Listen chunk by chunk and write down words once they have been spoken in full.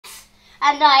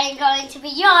And I am going to be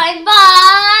joined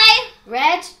by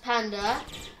Red Panda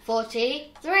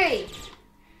 43.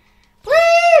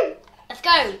 Woo! Let's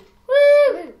go.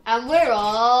 Woo! And we're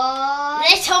on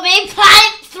Little Big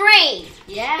Planet 3.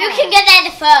 Yeah. Who can get there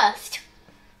the first?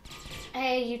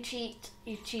 Hey, you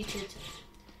cheated.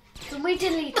 Can we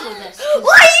delete all this?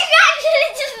 Why you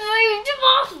actually just moved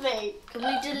off me? Can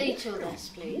we delete all this,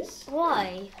 please?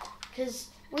 Why? Because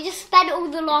We just spent all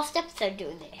the last episode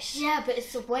doing this. yeah, but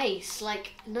it's a waste.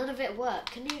 Like none of it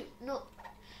worked. Can you not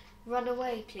run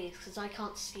away, please? Because I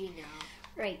can't see now.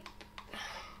 Right.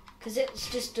 Because it's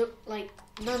just like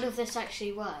none of this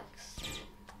actually works.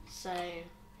 So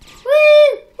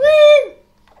Woo! Woo!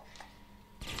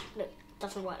 Look,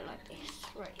 doesn't work like this.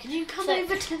 Right. can you come So-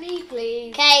 over to me,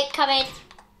 please? Okay, come in.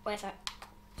 Where's that?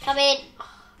 Come in.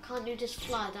 Can't you just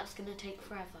fly? That's gonna take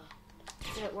forever.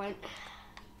 No, it won't.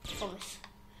 Promise.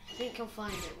 I think you'll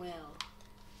find it will.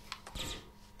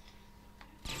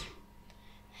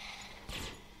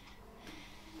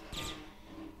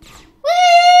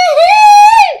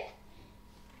 Woo!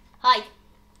 Hi.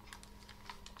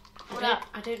 What up?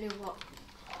 I don't know what.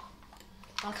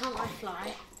 Why can't I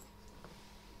fly?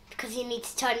 Because you need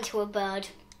to turn into a bird.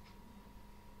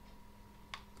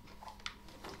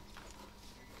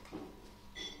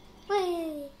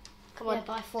 Whee! Come on. Yeah,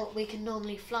 but I thought we can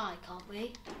normally fly, can't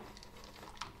we?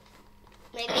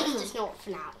 Maybe it's just not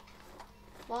for now.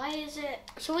 Why is it?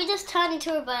 Shall we just turn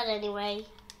into a bird anyway?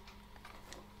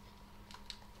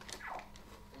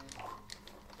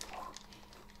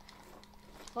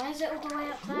 Why is it all the way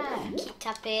up there? Keep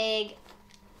tapping.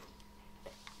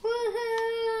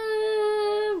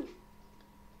 Woohoo!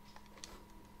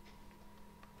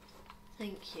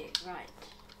 Thank you.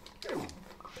 Right.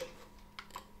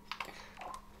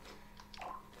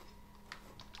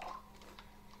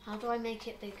 How do I make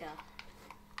it bigger?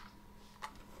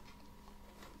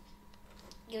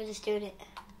 You're just doing it.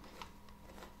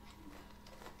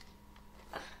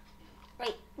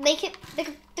 Right, make it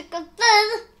bigger.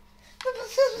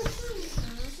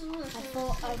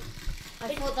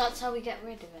 I thought that's how we get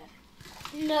rid of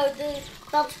it. No, the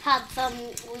bounce pads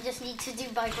we just need to do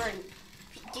by group.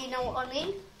 Do you know what I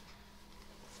mean?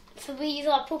 So we use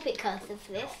our puppet cursor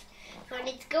for this. So I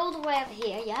need to go all the way over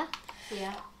here, yeah?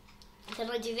 Yeah. Then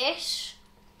I do this.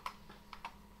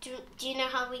 Do you know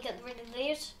how we get rid of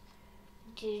this?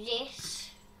 Do this.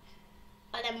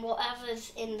 And then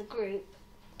whatever's in the group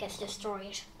gets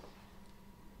destroyed.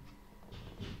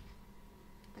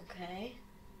 Okay.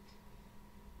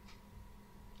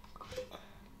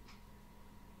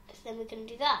 So then we can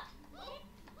do that.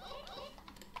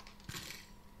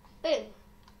 Boom.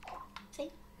 See?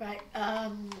 Right.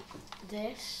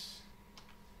 This.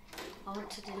 I want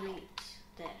to delete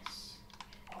this.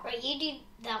 Right, you do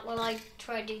that while I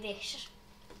try to do this.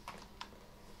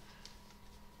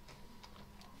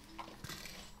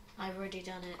 I've already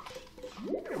done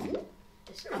it.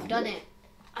 I've done it.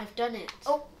 I've done it.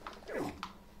 Oh.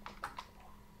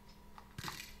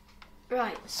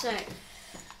 Right, so.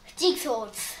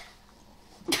 Jigsaws.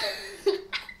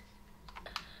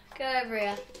 Go over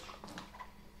here.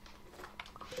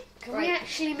 Can we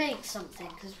actually make something?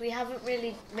 Because we haven't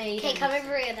really made Okay, come anything.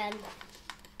 over here then.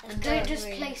 Let's And go don't over just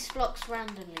here. place blocks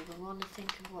randomly. We want to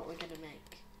think of what we're going to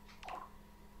make.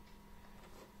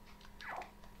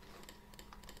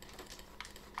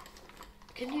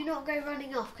 Can you not go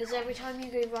running off? Because every time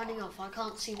you go running off, I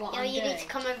can't see what No, I'm you doing. need to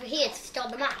come over here to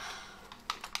start the map.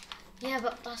 Yeah,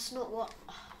 but that's not what...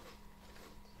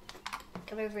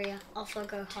 Come over here. Also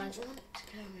go I high. don't want to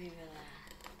go over there.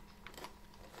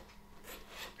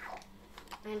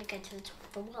 I'm gonna get to the top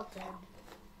of the world then.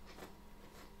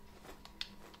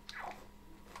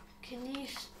 Can you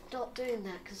stop doing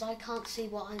that? Because I can't see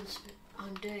what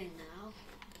I'm doing now.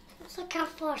 It's like how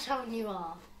far down you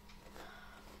are.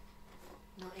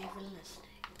 Not even listening.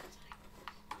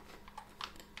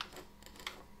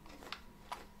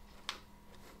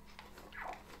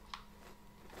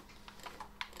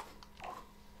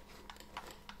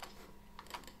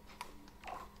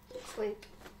 Swoop.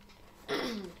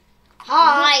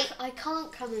 Hi! Look, I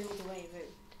can't come all the way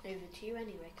over to you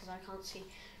anyway because I can't see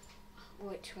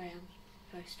which way I'm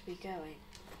supposed to be going.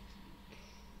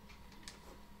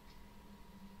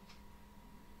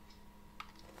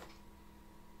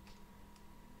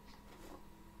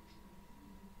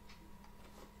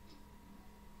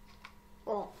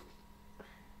 What?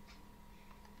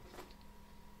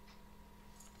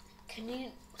 Can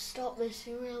you stop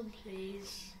messing around,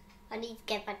 please? I need to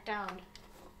get back down.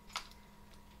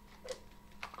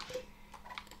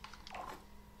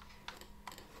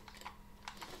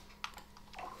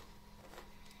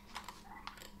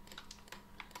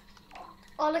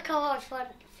 Oh, look how I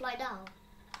fly down.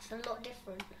 It's a lot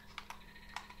different.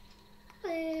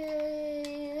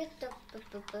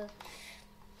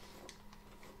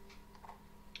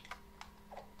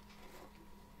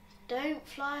 Don't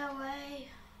fly away.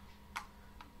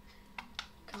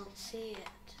 Can't see it.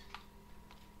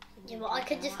 Yeah, but I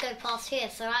could just go past here,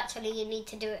 so actually you need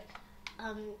to do it.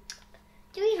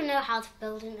 Do you even know how to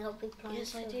build an LB plan?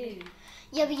 Yes, I do.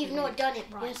 Yeah, but you've not done it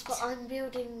right. Yes, but I'm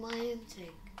building my own thing.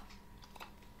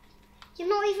 You're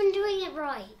not even doing it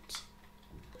right.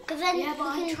 Cause then Yeah, but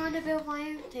I'm trying to build my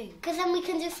own thing. Because then we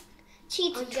can just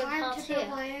cheat I'm and go trying past to build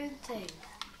here. my own thing.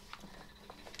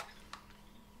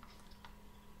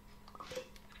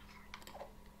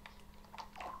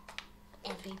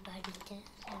 Everybody does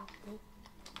help me.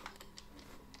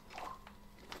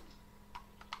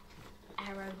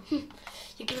 Arrow.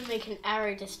 You're gonna make an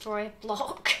arrow destroy a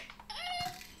block.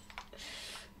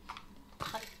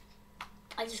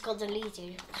 I just got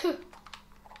deleted.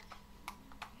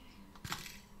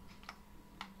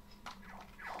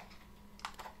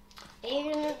 Are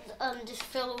you gonna just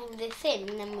fill all this in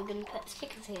and then we're gonna put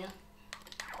stickers here?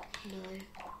 No.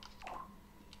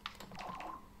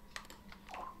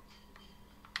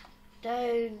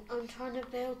 Don't. I'm trying to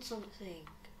build something.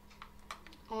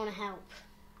 I wanna help.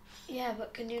 Yeah,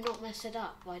 but can you not mess it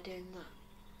up by doing that?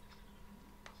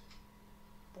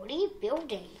 What are you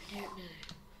building? I don't know.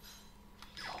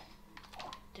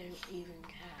 Don't even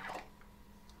care.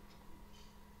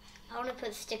 I wanna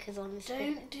put stickers on this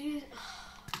thing. Don't do...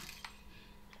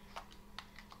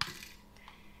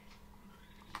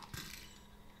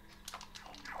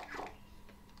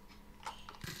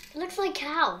 It looks like a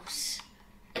house.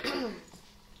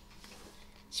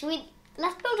 Should we...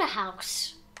 Let's build a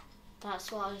house. That's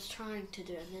what I was trying to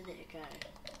do a minute ago.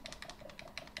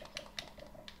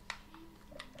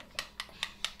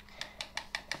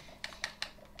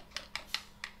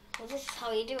 Well, this is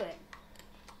how you do it.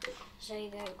 So you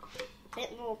go a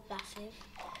bit more massive.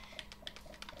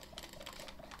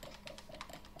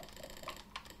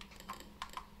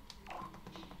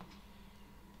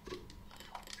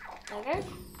 There we go.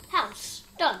 House.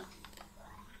 Done.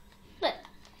 Look.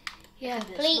 Yeah, but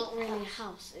it's Complete not really a house.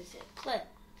 house, is it? Look.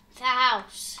 It's a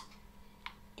house.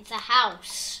 It's a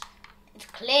house. It's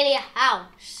clearly a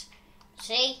house.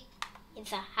 See?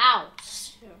 It's a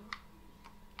house. Sure.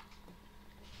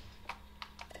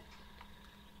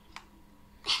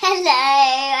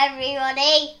 Hello,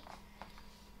 everybody.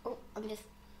 Oh, I'm just...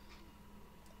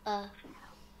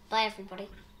 Bye, everybody.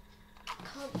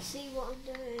 Can't see what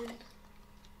I'm doing.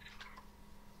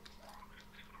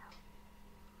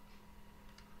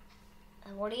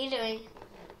 What are you doing?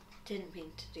 Didn't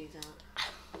mean to do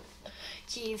that.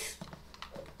 Jeez.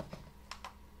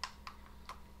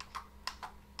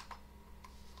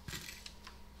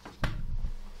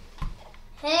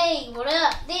 Hey, what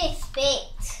up? This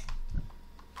bit.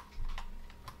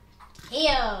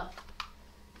 Here.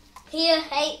 Here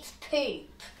hates poop.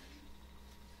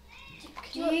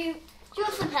 Can you... Do you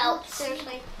want some help?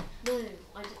 Seriously. No,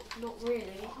 not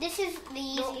really. This is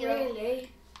the Not easier really.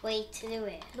 way to do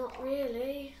it. Not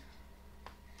really.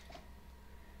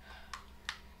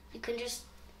 You can just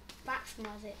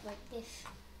maximize it like this.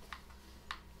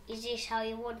 Is this how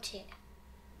you want it?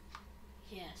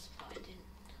 Yes, but I didn't.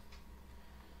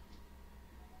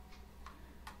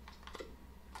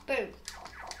 Boom.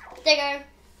 There you go.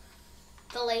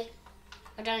 Fully.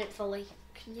 I've done it fully.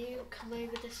 Can you come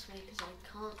over this way because I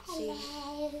can't see?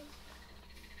 Hello.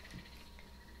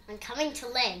 I'm coming to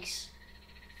legs.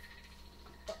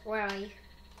 Where are you?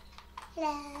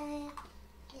 Hello.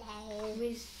 Hello. Can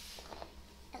we,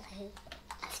 Hello.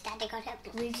 That's Daddy got help.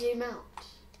 can we zoom out?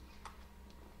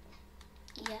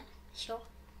 Yeah, sure.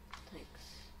 Thanks.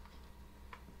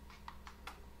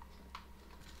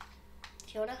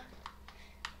 Fiona.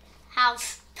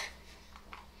 House.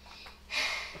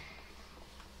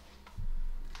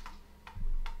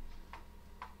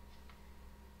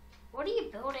 What are you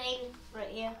building right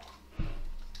here?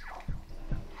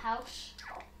 House.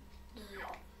 No.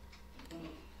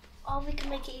 Oh, we can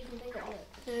make it even bigger. Look.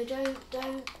 No, don't. I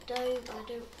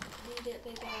don't need it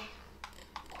bigger.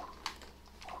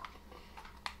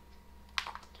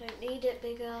 Don't need it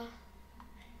bigger.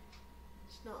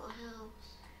 It's not a house.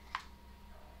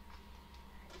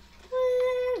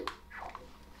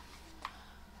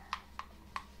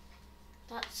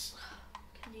 That's...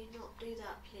 Can you not do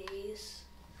that, please?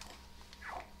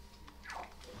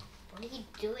 What are you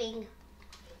doing?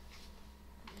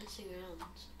 I'm messing around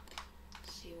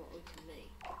to see what we can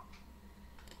make.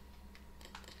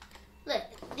 Look,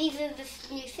 these are the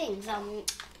new things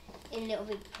in Little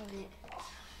Big Planet.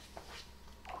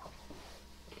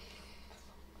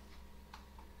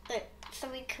 so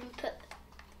we can put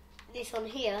this on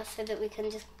here so that we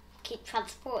can just keep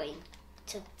transporting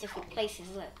to different places.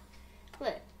 Look.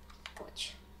 Look.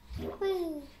 Watch.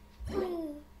 Woo,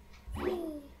 woo,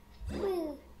 woo,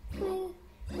 woo, woo,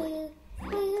 woo,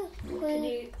 woo, Can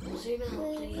you zoom out,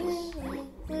 please?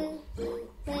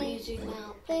 Can you zoom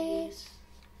out, please?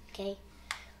 Okay.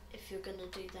 If you're gonna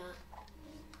do that.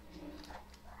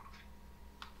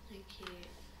 Thank you.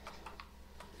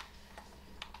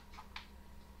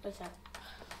 What's that?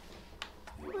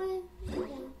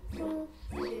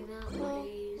 Zoom out,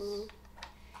 please.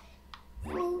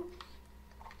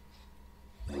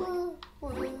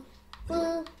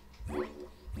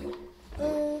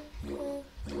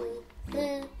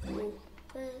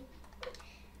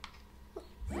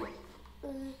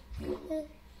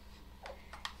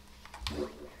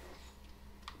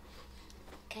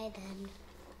 Okay then.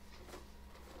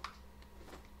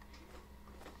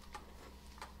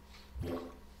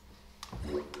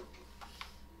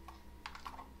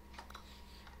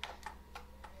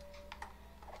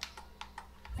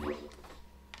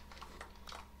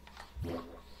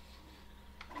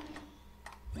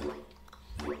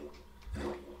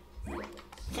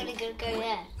 It's only gonna go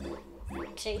there.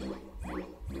 See?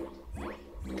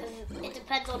 Because it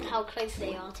depends on how close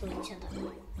they are to each other.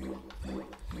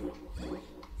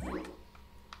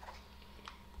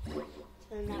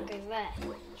 So then that goes there,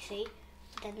 you see?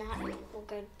 Then that will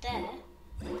go there.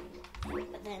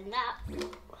 But then that...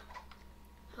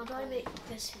 How do I make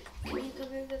this? Can you come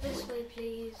over this way,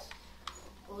 please?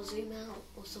 Or zoom out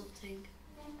or something.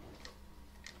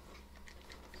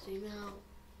 Zoom out.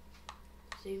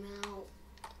 Zoom out.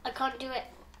 I can't do it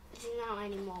zoom out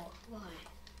anymore. Why?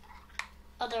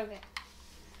 Other bit.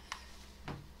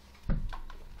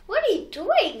 What are you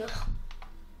doing?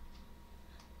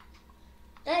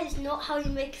 That is not how you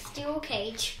make a steel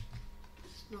cage.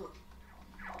 It's not.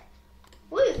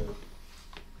 Woo!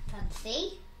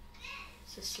 Fancy.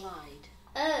 It's a slide.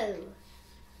 Oh.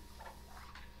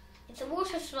 It's a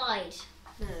water slide.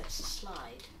 No, it's a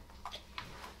slide.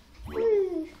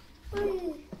 Woo!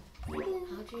 Woo! Woo!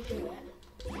 How do you do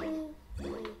it? Woo!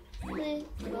 Woo!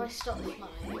 Do I stop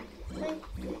flying?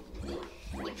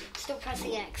 You still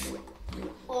pressing X.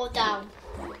 Or down.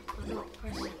 I'm not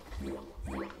pressing.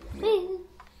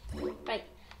 Right.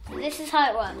 So this is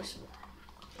how it works.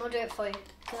 I'll do it for you.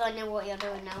 Because I know what you're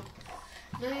doing now.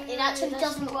 No, It actually that's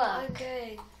doesn't not work. what I'm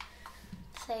doing.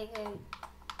 So you go.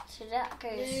 So that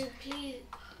goes. No, please.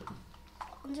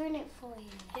 I'm doing it for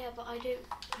you. Yeah, but I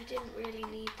didn't really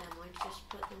need them. I just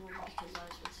put them on because I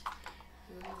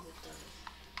was wrong with them.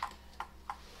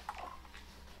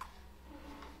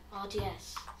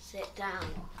 RDS, sit down.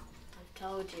 I've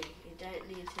told you, you don't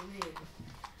need to move.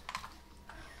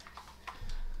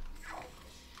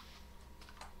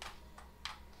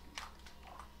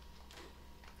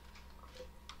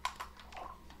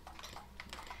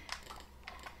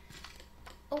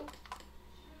 Oh.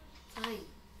 Fine.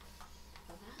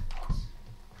 For that.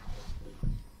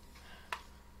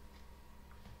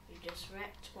 You just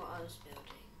wrecked what I was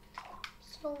building.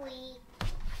 Sorry.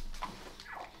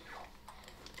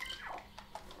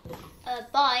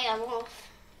 Bye, I'm off.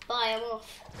 Bye, I'm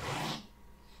off.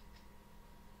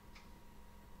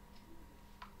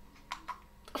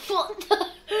 What the?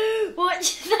 What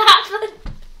just happened?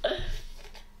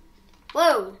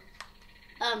 Whoa.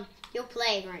 You're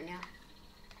playing right now.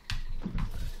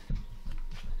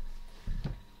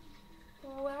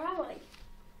 Where am I?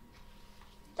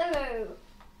 No.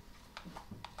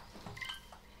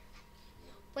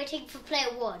 Waiting for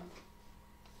player one.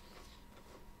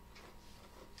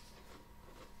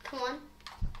 Come on.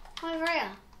 Come over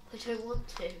here. I don't want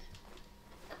to.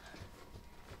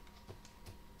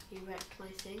 You wrecked my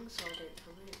thing, so I don't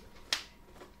come over.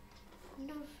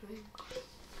 No thanks.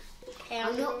 Okay,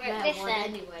 I'm not gonna wreck player this one then.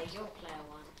 anyway, you're player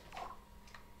one.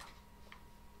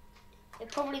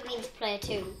 It probably means player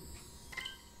two.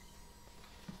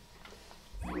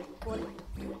 Go on.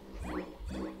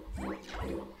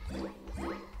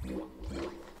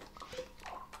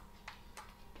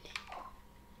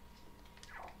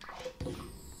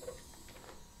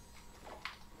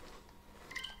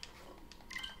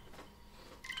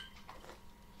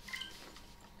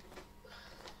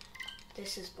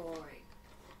 This is boring.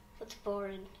 What's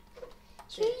boring?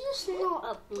 Should you just not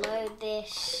upload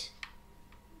this?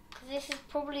 Because this is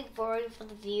probably boring for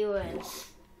the viewers.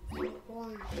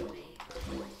 Boring for me.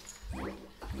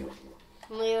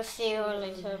 We'll see you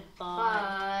later.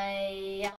 Bye. Bye.